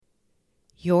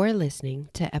You're listening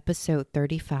to episode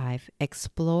 35,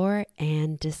 Explore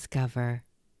and Discover.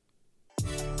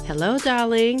 Hello,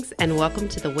 darlings, and welcome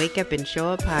to the Wake Up and Show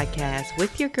Up podcast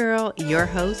with your girl, your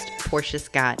host, Portia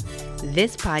Scott.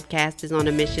 This podcast is on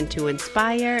a mission to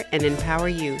inspire and empower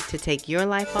you to take your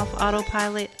life off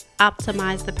autopilot,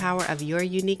 optimize the power of your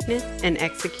uniqueness, and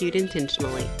execute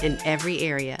intentionally in every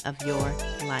area of your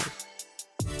life.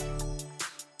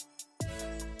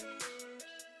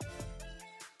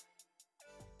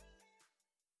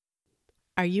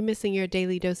 Are you missing your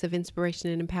daily dose of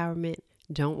inspiration and empowerment?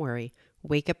 Don't worry.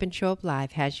 Wake Up and Show Up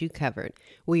Live has you covered.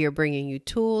 We are bringing you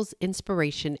tools,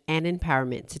 inspiration, and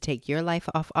empowerment to take your life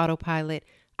off autopilot,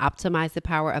 optimize the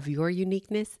power of your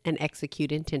uniqueness, and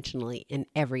execute intentionally in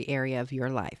every area of your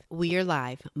life. We are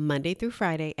live Monday through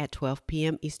Friday at 12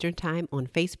 p.m. Eastern Time on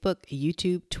Facebook,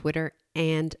 YouTube, Twitter,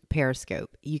 and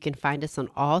Periscope. You can find us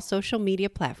on all social media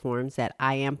platforms at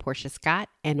I Am Portia Scott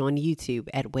and on YouTube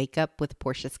at Wake Up with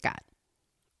Portia Scott.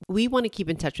 We want to keep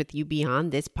in touch with you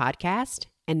beyond this podcast,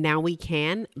 and now we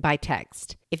can by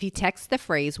text. If you text the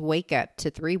phrase wake up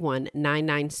to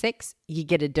 31996, you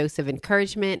get a dose of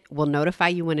encouragement. We'll notify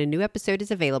you when a new episode is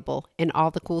available and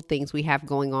all the cool things we have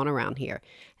going on around here.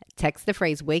 Text the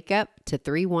phrase wake up to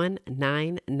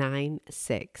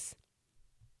 31996.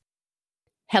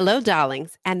 Hello,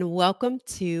 darlings, and welcome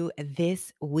to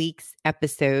this week's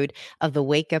episode of the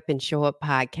Wake Up and Show Up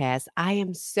podcast. I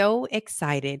am so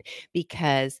excited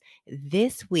because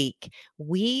this week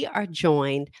we are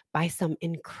joined by some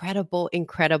incredible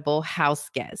house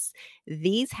guests.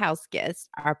 These house guests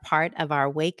are part of our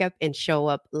Wake Up and Show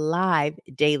Up live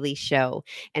daily show.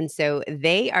 And so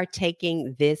they are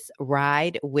taking this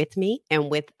ride with me and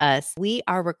with us. We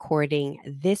are recording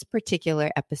this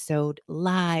particular episode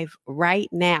live right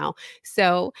now.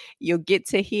 So you'll get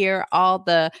to hear all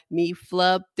the me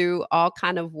flub through all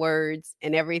kind of words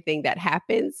and everything that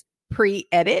happens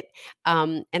pre-edit.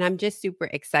 And I'm just super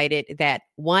excited that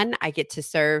one, I get to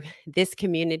serve this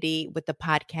community with the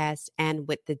podcast and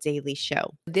with the daily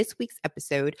show. This week's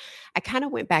episode, I kind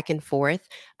of went back and forth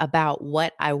about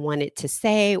what I wanted to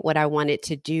say, what I wanted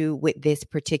to do with this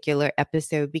particular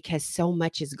episode, because so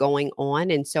much is going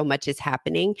on and so much is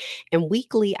happening. And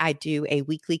weekly, I do a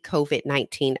weekly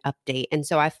COVID-19 update. And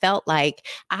so I felt like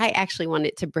I actually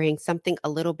wanted to bring something a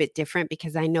little bit different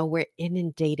because I know we're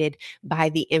inundated by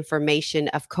the information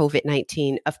of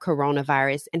COVID-19, of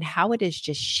coronavirus, and how it has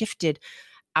just shifted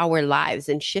our lives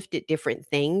and shifted different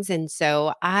things. And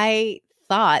so I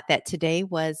thought that today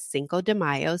was Cinco de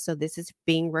Mayo. So this is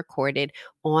being recorded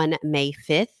on May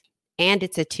 5th, and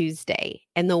it's a Tuesday.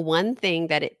 And the one thing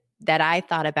that I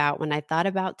thought about when I thought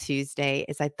about Tuesday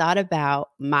is I thought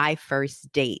about my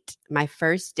first date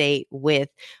with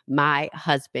my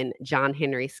husband, John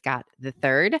Henry Scott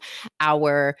III,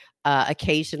 our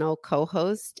occasional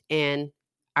co-host. And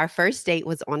our first date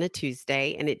was on a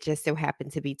Tuesday, and it just so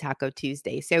happened to be Taco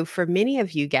Tuesday. So for many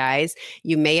of you guys,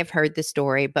 you may have heard the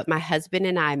story, but my husband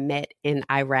and I met in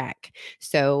Iraq.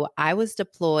 So I was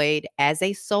deployed as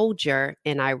a soldier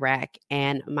in Iraq,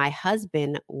 and my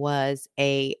husband was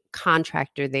a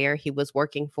contractor there. He was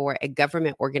working for a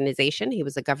government organization. He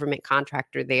was a government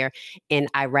contractor there in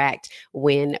Iraq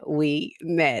when we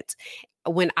met.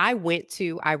 When I went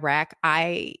to Iraq,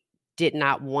 I did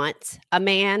not want a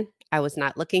man. I was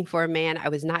not looking for a man. I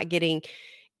was not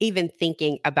even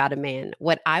thinking about a man.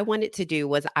 What I wanted to do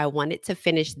was I wanted to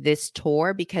finish this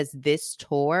tour because this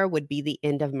tour would be the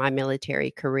end of my military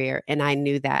career. And I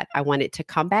knew that. I wanted to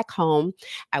come back home.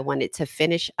 I wanted to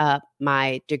finish up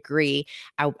my degree.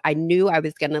 I knew I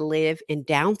was going to live in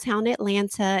downtown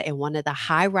Atlanta in one of the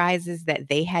high rises that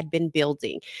they had been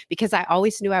building, because I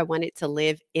always knew I wanted to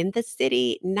live in the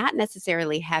city, not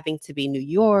necessarily having to be New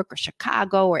York or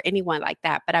Chicago or anyone like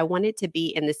that, but I wanted to be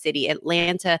in the city.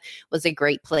 Atlanta was a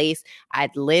great place.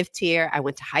 I'd lived here. I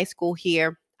went to high school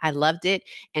here. I loved it.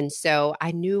 And so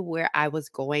I knew where I was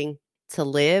going to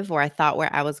live, or I thought where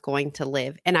I was going to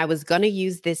live. And I was going to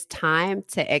use this time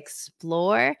to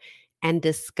explore and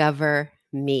discover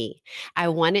me. I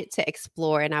wanted to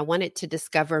explore and I wanted to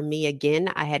discover me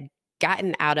again. I had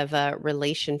gotten out of a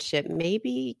relationship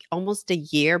maybe almost a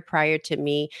year prior to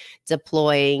me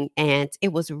deploying, and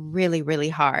it was really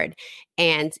hard.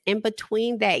 And in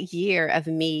between that year of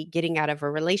me getting out of a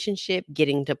relationship,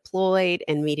 getting deployed,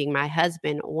 and meeting my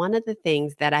husband, one of the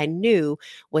things that I knew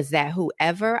was that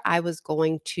whoever I was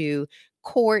going to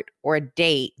court or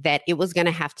date, that it was going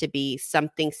to have to be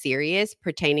something serious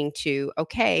pertaining to,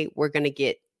 okay, we're going to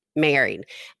get married.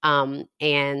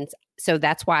 And so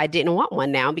that's why I didn't want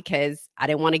one now, because I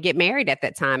didn't want to get married at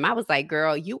that time. I was like,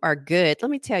 girl, you are good. Let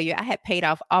me tell you, I had paid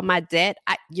off all my debt.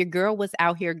 Your girl was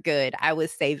out here good. I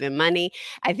was saving money.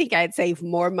 I think I had saved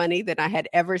more money than I had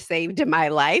ever saved in my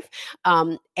life.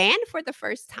 And for the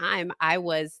first time, I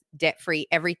was debt free,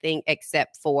 everything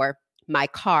except for my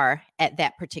car at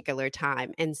that particular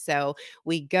time. And so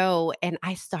we go, and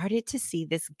I started to see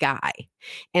this guy.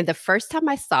 And the first time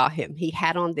I saw him, he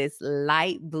had on this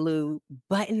light blue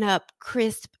button up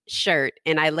crisp shirt.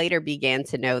 And I later began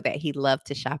to know that he loved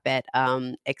to shop at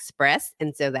Express.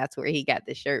 And so that's where he got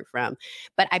the shirt from.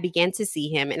 But I began to see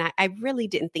him, and I really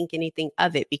didn't think anything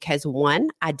of it because,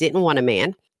 one, I didn't want a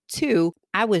man. Two,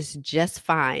 I was just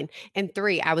fine. And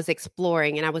three, I was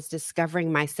exploring and I was discovering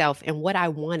myself and what I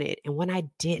wanted and what I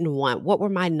didn't want. What were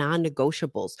my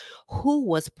non-negotiables? Who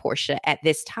was Portia at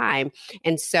this time?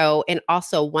 And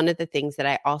also one of the things that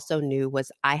I also knew was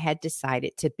I had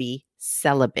decided to be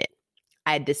celibate.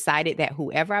 I had decided that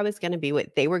whoever I was going to be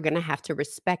with, they were going to have to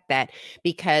respect that,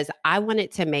 because I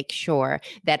wanted to make sure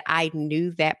that I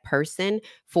knew that person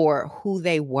for who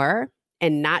they were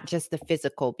and not just the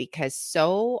physical, because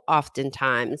so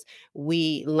oftentimes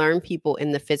we learn people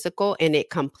in the physical and it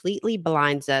completely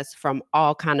blinds us from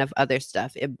all kind of other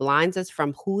stuff. It blinds us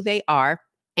from who they are.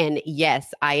 And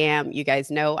yes, I am, you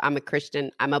guys know I'm a Christian,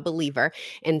 I'm a believer.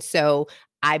 And so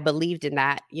I believed in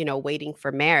that, waiting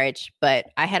for marriage, but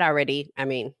I had already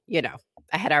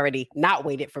not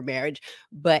waited for marriage.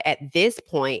 But at this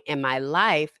point in my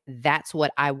life, that's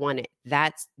what I wanted.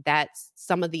 That's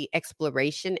some of the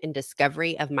exploration and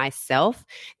discovery of myself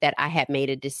that I had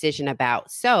made a decision about.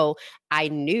 So I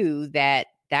knew that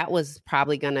was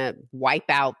probably going to wipe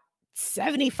out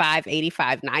 75,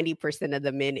 85, 90% of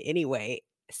the men anyway.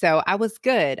 So I was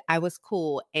good. I was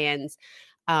cool. And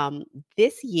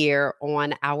this year,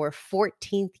 on our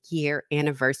 14th year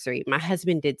anniversary, my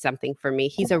husband did something for me.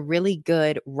 He's a really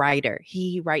good writer.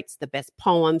 He writes the best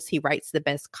poems. He writes the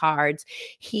best cards.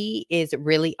 He is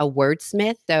really a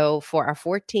wordsmith. So for our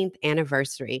 14th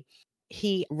anniversary,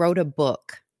 he wrote a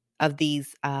book of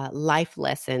these life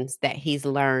lessons that he's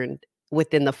learned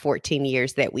within the 14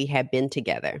 years that we have been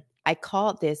together. I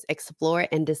called this Explore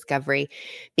and Discovery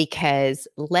because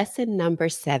lesson number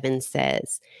 7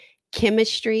 says,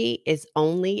 chemistry is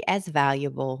only as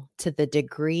valuable to the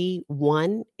degree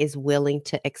one is willing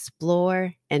to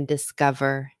explore and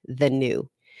discover the new.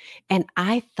 And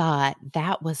I thought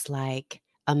that was like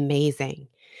amazing.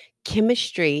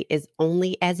 Chemistry is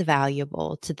only as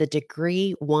valuable to the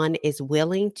degree one is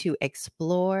willing to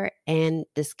explore and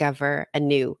discover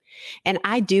anew. And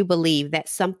I do believe that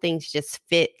some things just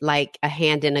fit like a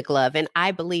hand in a glove. And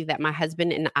I believe that my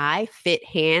husband and I fit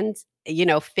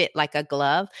like a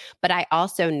glove. But I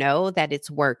also know that it's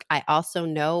work. I also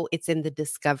know it's in the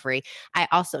discovery. I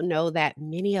also know that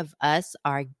many of us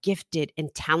are gifted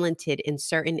and talented in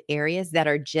certain areas that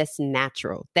are just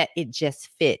natural, that it just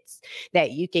fits,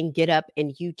 that you can get up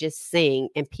and you just sing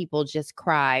and people just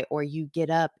cry, or you get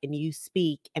up and you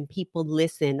speak and people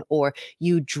listen, or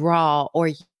you draw,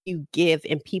 or you give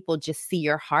and people just see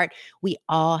your heart. We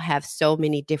all have so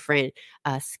many different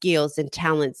skills and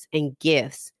talents and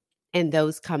gifts, and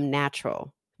those come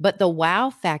natural. But the wow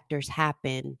factors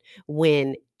happen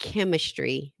when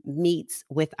chemistry meets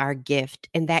with our gift.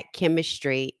 And that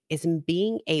chemistry is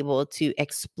being able to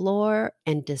explore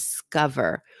and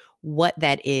discover what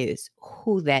that is,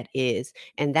 who that is.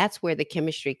 And that's where the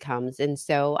chemistry comes. And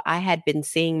so I had been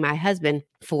seeing my husband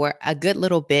for a good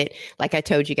little bit. Like I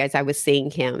told you guys, I was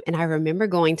seeing him. And I remember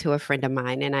going to a friend of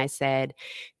mine and I said,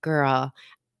 girl,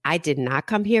 I did not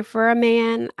come here for a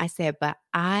man. I said, but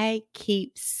I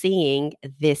keep seeing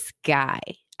this guy.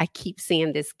 I keep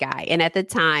seeing this guy. And at the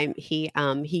time, he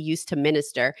used to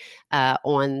minister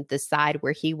on the side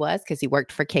where he was, because he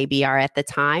worked for KBR at the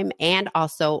time, and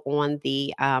also on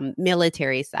the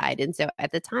military side. And so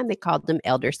at the time, they called him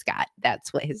Elder Scott.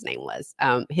 That's what his name was,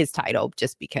 his title,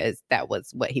 just because that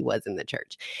was what he was in the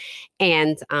church.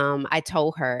 And I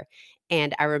told her,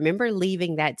 and I remember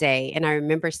leaving that day, and I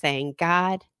remember saying,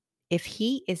 God, if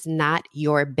he is not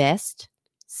your best,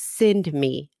 send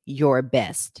me your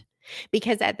best.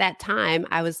 Because at that time,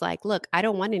 I was like, look, I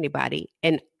don't want anybody,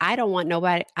 and I don't want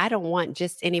nobody. I don't want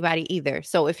just anybody either.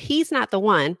 So if he's not the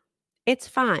one, it's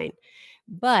fine.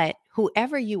 But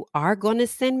whoever you are going to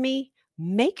send me,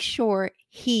 make sure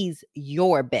he's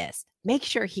your best. Make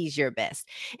sure he's your best.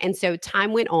 And so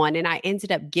time went on, and I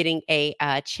ended up getting a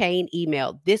chain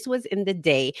email. This was in the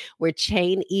day where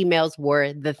chain emails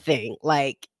were the thing.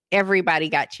 Like, everybody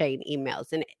got chain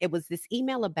emails. And it was this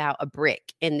email about a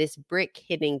brick, and this brick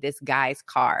hitting this guy's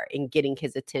car and getting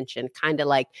his attention, kind of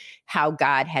like how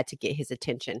God had to get his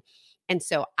attention. And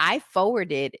so I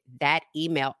forwarded that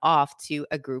email off to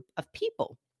a group of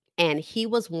people. And he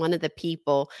was one of the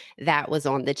people that was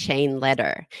on the chain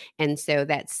letter. And so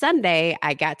that Sunday,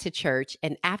 I got to church,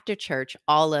 and after church,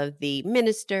 all of the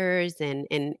ministers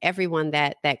and everyone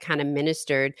that kind of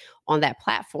ministered on that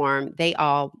platform, they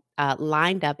all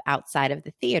lined up outside of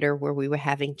the theater where we were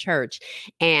having church.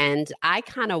 And I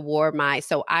kind of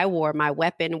I wore my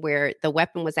weapon, where the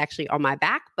weapon was actually on my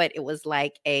back, but it was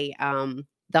like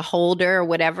the holder or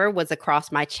whatever was across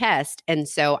my chest. And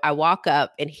so I walk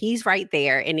up and he's right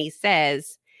there and he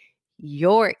says,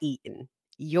 "You're Eaton.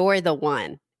 You're the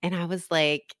one." And I was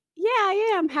like, "Yeah,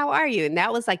 I am. How are you?" And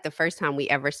that was like the first time we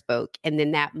ever spoke. And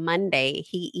then that Monday,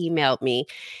 he emailed me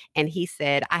and he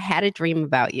said, "I had a dream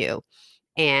about you."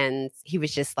 And he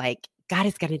was just like, "God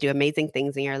is going to do amazing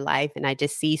things in your life. And I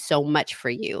just see so much for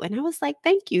you." And I was like,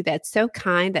 "Thank you. That's so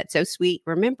kind. That's so sweet."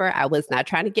 Remember, I was not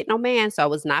trying to get no man. So I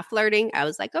was not flirting. I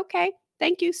was like, "Okay.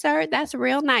 Thank you, sir. That's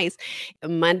real nice."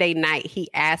 Monday night, he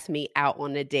asked me out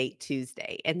on a date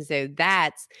Tuesday. And so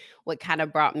that's what kind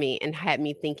of brought me and had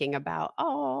me thinking about,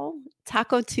 oh,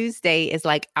 Taco Tuesday is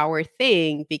like our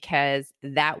thing, because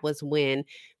that was when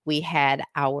we had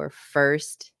our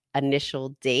first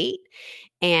initial date.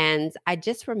 And I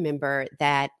just remember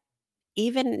that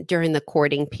even during the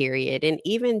courting period and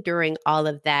even during all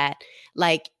of that,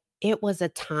 like, it was a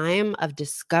time of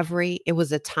discovery. It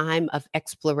was a time of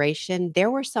exploration.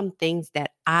 There were some things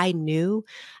that I knew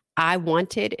I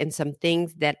wanted and some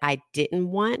things that I didn't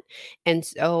want. And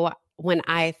so when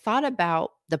I thought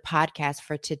about the podcast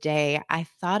for today, I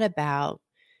thought about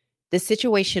the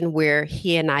situation where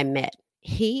he and I met.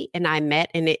 He and I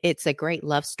met, and it's a great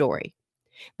love story.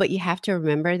 But you have to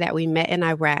remember that we met in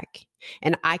Iraq.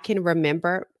 And I can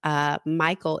remember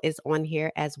Michael is on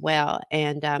here as well.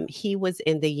 And he was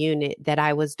in the unit that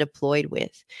I was deployed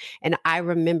with. And I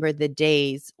remember the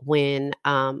days when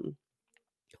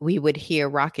we would hear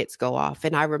rockets go off.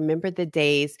 And I remember the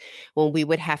days when we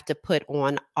would have to put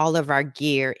on all of our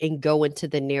gear and go into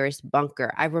the nearest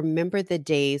bunker. I remember the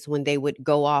days when they would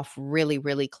go off really,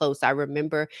 really close. I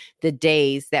remember the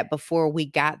days that before we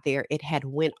got there, it had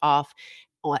went off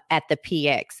at the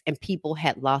PX and people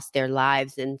had lost their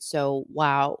lives. And so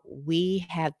while we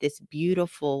had this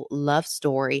beautiful love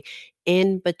story,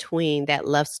 in between that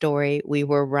love story, we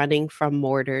were running from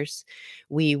mortars.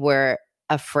 We were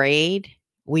afraid.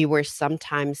 We were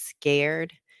sometimes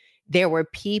scared. There were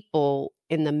people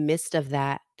in the midst of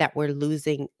that were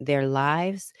losing their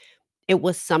lives. It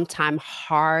was sometimes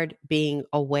hard being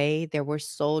away. There were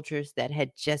soldiers that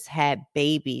had just had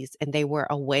babies and they were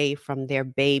away from their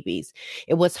babies.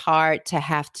 It was hard to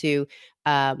have to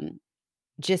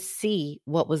just see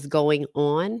what was going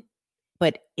on.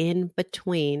 But in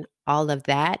between all of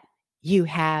that, you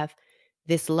have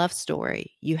this love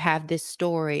story. You have this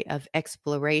story of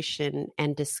exploration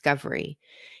and discovery.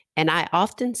 And I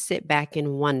often sit back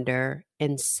and wonder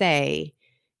and say,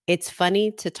 it's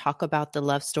funny to talk about the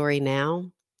love story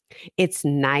now. It's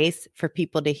nice for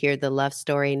people to hear the love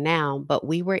story now, but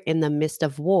we were in the midst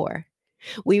of war.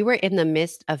 We were in the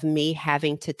midst of me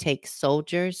having to take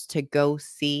soldiers to go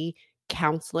see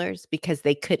counselors because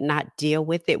they could not deal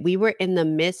with it. We were in the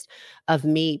midst of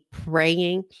me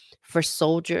praying for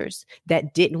soldiers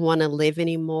that didn't want to live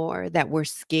anymore, that were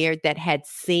scared, that had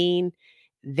seen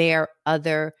their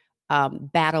other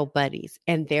battle buddies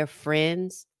and their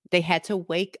friends. They had to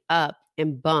wake up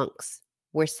in bunks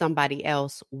where somebody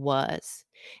else was.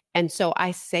 And so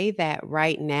I say that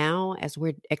right now as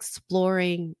we're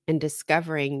exploring and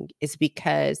discovering is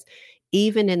because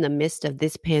even in the midst of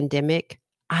this pandemic,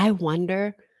 I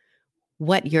wonder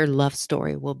what your love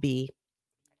story will be.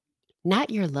 Not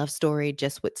your love story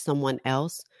just with someone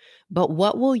else, but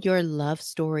what will your love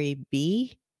story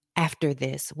be after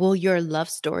this? Will your love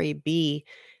story be,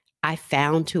 I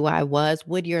found who I was?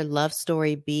 Would your love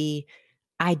story be,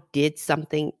 I did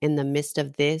something in the midst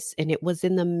of this, and it was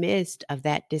in the midst of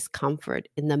that discomfort,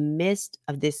 in the midst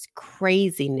of this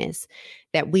craziness,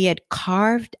 that we had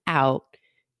carved out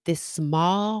this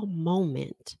small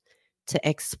moment to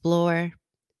explore,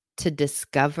 to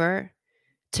discover,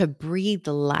 to breathe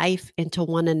life into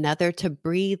one another, to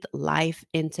breathe life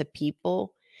into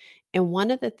people. And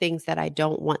one of the things that I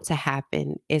don't want to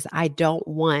happen is I don't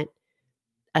want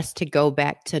us to go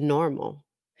back to normal.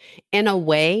 In a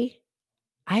way,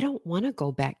 I don't want to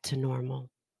go back to normal.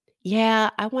 Yeah,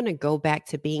 I want to go back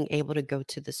to being able to go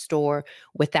to the store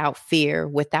without fear,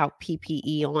 without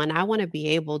PPE on. I want to be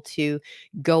able to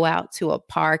go out to a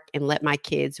park and let my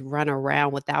kids run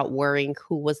around without worrying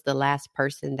who was the last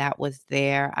person that was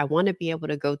there. I want to be able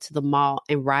to go to the mall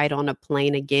and ride on a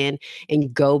plane again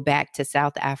and go back to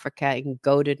South Africa and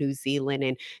go to New Zealand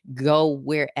and go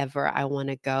wherever I want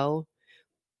to go.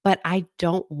 But I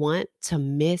don't want to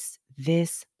miss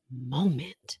this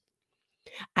moment.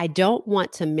 I don't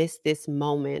want to miss this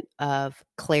moment of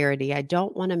clarity. I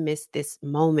don't want to miss this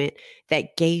moment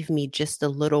that gave me just a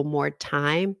little more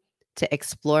time to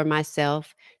explore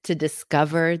myself, to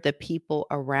discover the people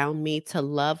around me, to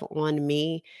love on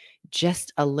me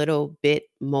just a little bit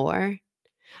more.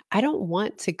 I don't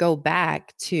want to go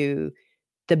back to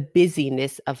the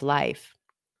busyness of life.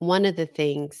 One of the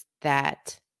things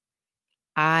that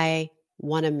I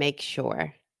want to make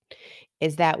sure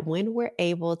is that when we're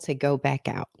able to go back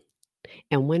out,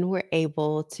 and when we're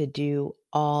able to do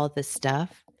all the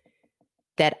stuff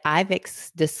that I've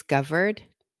discovered,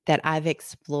 that I've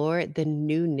explored the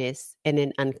newness in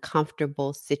an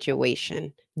uncomfortable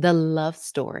situation, the love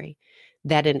story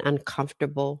that an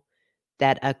uncomfortable,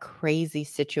 that a crazy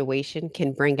situation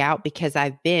can bring out, because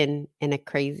I've been in a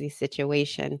crazy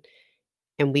situation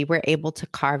and we were able to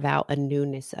carve out a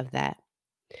newness of that.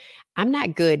 I'm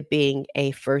not good being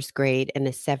a first grade and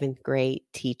a seventh grade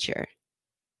teacher.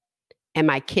 And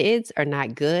my kids are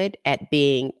not good at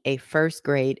being a first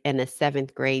grade and a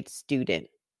seventh grade student.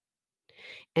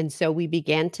 And so we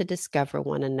began to discover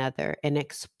one another and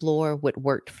explore what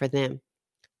worked for them.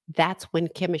 That's when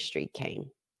chemistry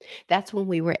came. That's when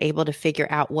we were able to figure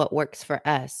out what works for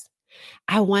us.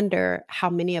 I wonder how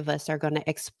many of us are going to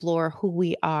explore who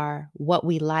we are, what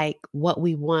we like, what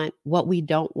we want, what we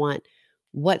don't want,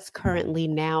 what's currently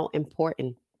now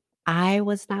important. I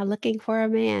was not looking for a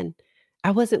man.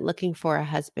 I wasn't looking for a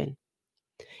husband.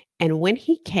 And when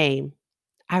he came,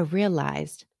 I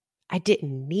realized I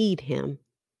didn't need him.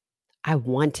 I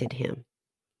wanted him.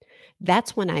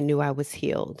 That's when I knew I was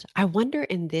healed. I wonder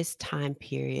in this time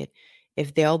period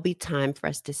if there'll be time for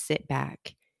us to sit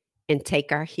back and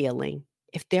take our healing,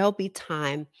 if there'll be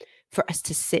time for us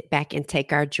to sit back and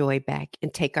take our joy back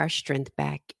and take our strength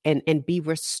back and be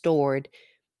restored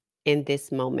in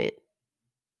this moment.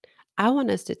 I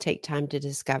want us to take time to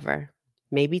discover,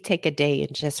 maybe take a day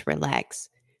and just relax,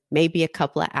 maybe a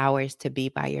couple of hours to be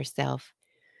by yourself,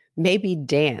 maybe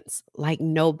dance like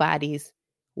nobody's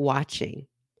watching,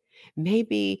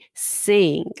 maybe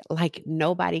sing like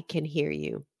nobody can hear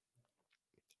you.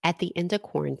 At the end of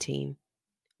quarantine,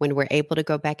 when we're able to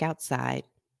go back outside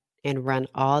and run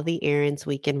all the errands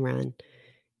we can run,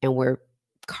 and we're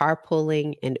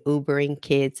carpooling and Ubering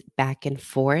kids back and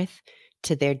forth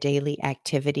to their daily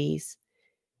activities,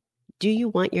 do you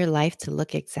want your life to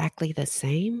look exactly the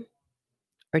same?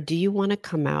 Or do you want to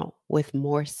come out with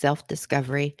more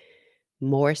self-discovery,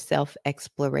 more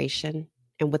self-exploration,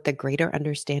 and with a greater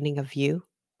understanding of you?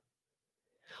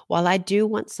 While I do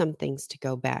want some things to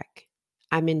go back,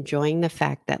 I'm enjoying the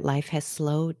fact that life has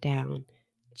slowed down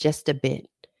just a bit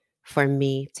for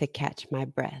me to catch my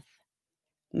breath.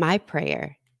 My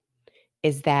prayer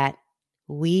is that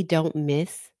we don't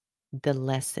miss the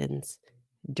lessons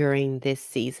during this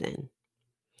season.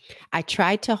 I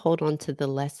tried to hold on to the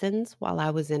lessons while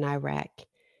I was in Iraq,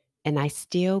 and I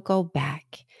still go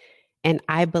back, and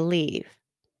I believe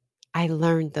I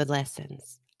learned the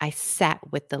lessons. I sat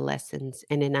with the lessons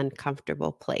in an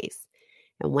uncomfortable place.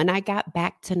 And when I got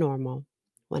back to normal,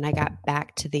 when I got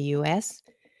back to the US,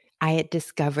 I had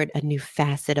discovered a new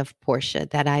facet of Portia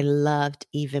that I loved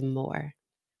even more.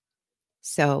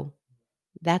 So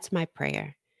that's my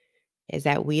prayer, is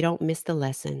that we don't miss the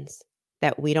lessons,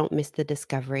 that we don't miss the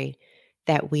discovery,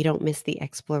 that we don't miss the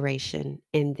exploration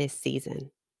in this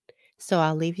season. So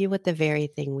I'll leave you with the very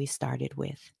thing we started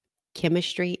with.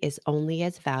 Chemistry is only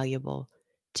as valuable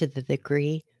to the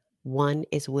degree one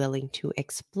is willing to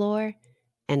explore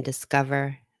and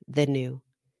discover the new.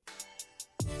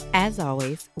 As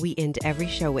always, we end every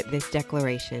show with this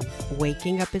declaration: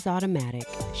 waking up is automatic,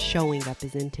 showing up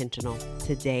is intentional.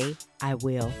 Today, I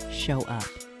will show up.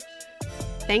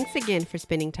 Thanks again for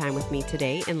spending time with me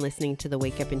today and listening to the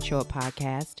Wake Up and Show Up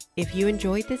podcast. If you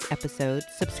enjoyed this episode,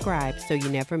 subscribe so you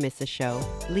never miss a show,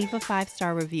 leave a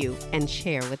 5-star review, and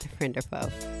share with a friend or foe.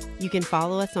 You can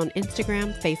follow us on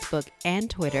Instagram, Facebook, and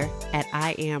Twitter at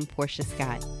I Am Portia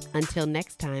Scott. Until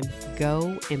next time,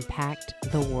 go impact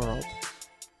the world.